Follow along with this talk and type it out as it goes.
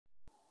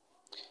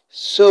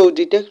So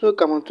the Tecno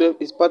Camon 12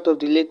 is part of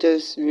the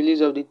latest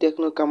release of the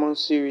Tecno Camon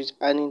series,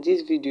 and in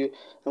this video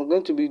I'm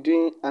going to be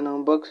doing an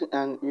unboxing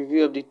and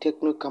review of the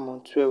Tecno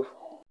Camon 12.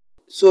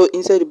 So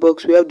inside the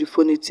box we have the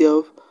phone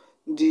itself,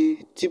 the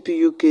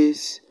TPU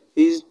case,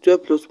 is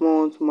 12 plus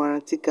 1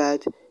 warranty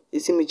card, a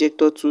SIM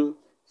ejector tool,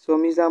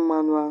 some user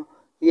manual,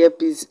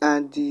 earpiece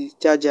and the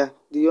charger.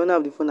 The owner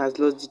of the phone has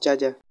lost the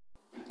charger.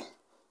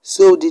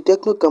 So the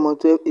Tecno Camon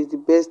 12 is the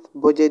best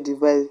budget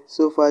device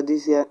so far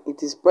this year.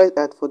 It is priced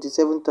at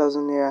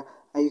 47,000 naira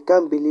and you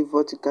can't believe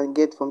what you can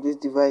get from this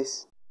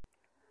device.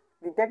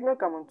 The Tecno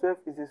Camon 12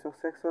 is a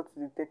successor to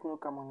the Tecno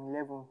Camon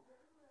 11.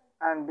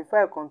 And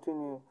before I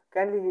continue,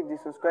 kindly hit the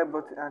subscribe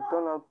button and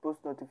turn on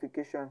post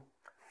notification.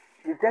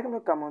 The Tecno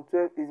Camon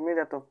 12 is made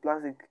out of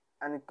plastic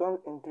and it comes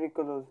in three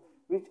colors,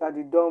 which are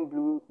the dawn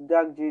blue,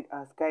 dark jade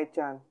and sky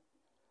chan.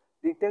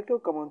 The Tecno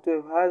Camon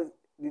 12 has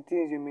the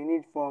things you may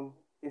need from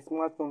a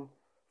smartphone,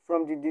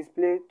 from the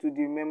display to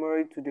the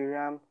memory to the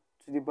RAM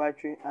to the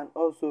battery and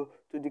also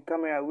to the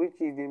camera, which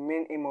is the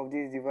main aim of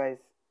this device.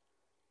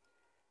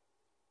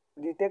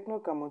 The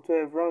Tecno Camon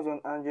 12 runs on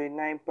Android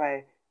 9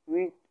 Pie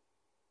with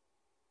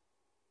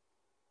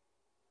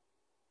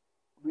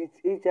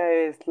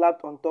HIS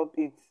slapped on top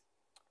it.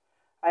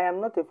 I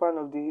am not a fan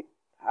of the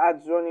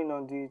ads running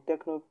on the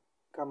Tecno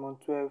Camon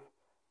 12,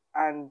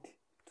 and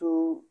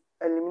to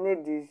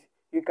eliminate this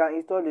you can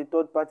install a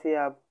third-party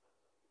app.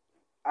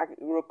 I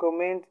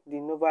recommend the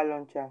N.O.V.A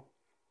launcher.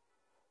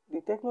 The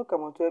Tecno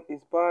Camon 12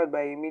 is powered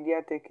by a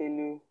MediaTek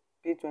Helio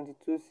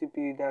P22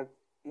 CPU that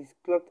is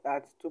clocked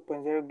at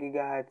 2.0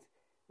 GHz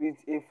with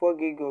a 4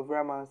 GB of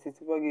RAM and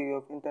 64 GB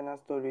of internal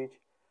storage,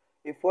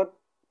 a 4000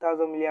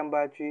 mAh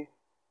battery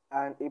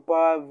and a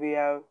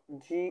PowerVR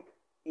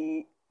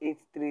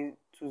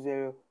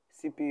Ge8320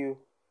 CPU,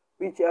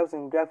 which helps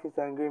in graphics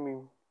and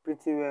gaming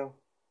pretty well.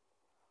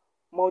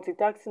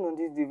 Multitasking on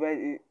this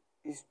device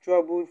is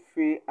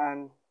trouble-free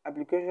and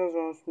applications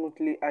run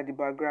smoothly at the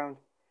background.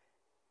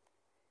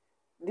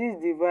 This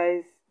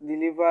device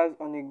delivers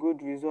on a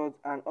good result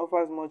and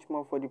offers much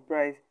more for the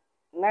price.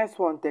 Nice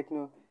one,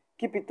 Tecno.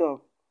 Keep it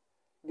up.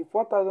 The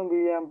 4000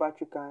 mAh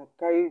battery can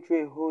carry you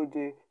through a whole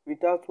day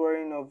without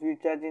worrying of you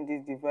charging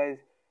this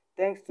device,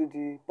 thanks to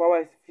the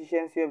power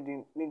efficiency of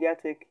the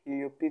MediaTek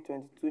Helio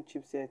P22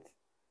 chipset.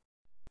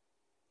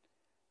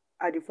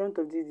 At the front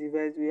of this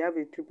device, we have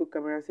a triple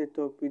camera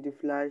setup with the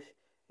flash,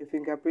 a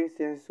fingerprint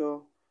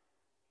sensor,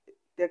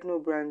 Tecno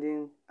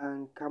branding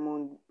and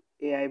Camon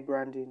AI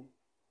branding.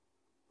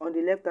 On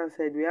the left hand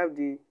side we have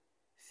the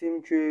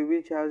SIM tray,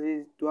 which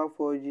houses dual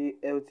 4G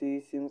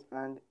LTE SIMs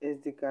and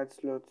SD card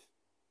slots.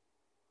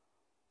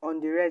 On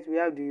the right we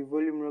have the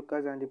volume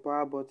rockers and the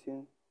power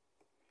button.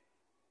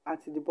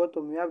 At the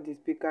bottom we have the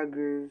speaker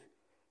grills,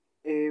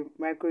 a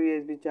micro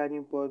USB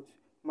charging port,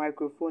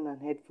 microphone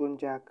and headphone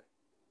jack.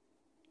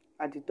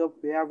 At the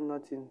top we have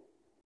nothing.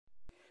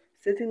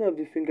 Setting up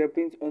the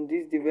fingerprint on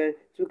this device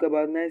took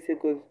about 9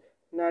 seconds.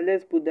 Now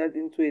let's put that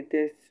into a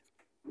test.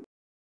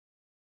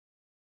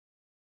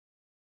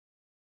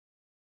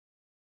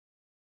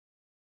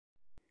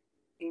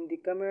 In the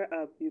camera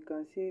app, you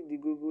can see the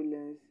Google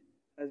Lens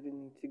has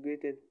been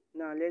integrated.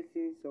 Now let's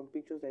see some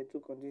pictures I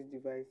took on this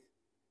device.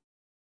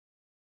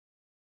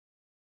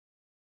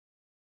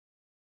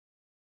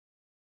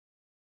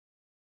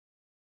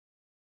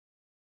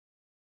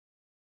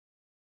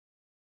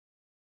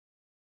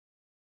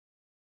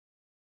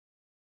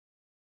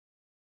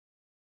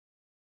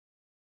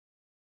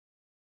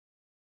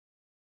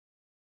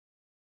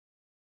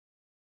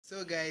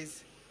 So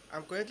guys,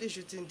 I'm currently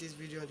shooting this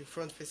video on the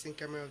front facing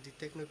camera of the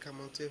Tecno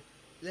Camon 12.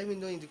 Let me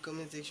know in the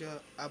comment section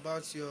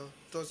about your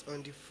thoughts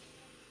on the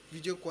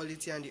video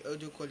quality and the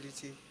audio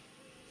quality.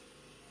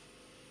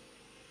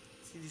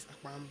 See this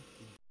apam.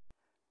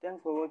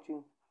 Thanks for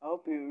watching. I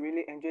hope you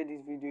really enjoyed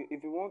this video.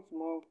 If you want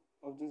more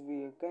of this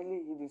video,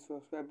 kindly hit the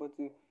subscribe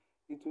button.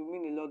 It will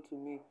mean a lot to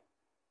me.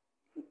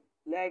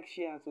 Like,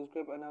 share and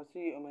subscribe, and I'll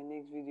see you on my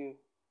next video.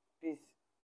 Peace.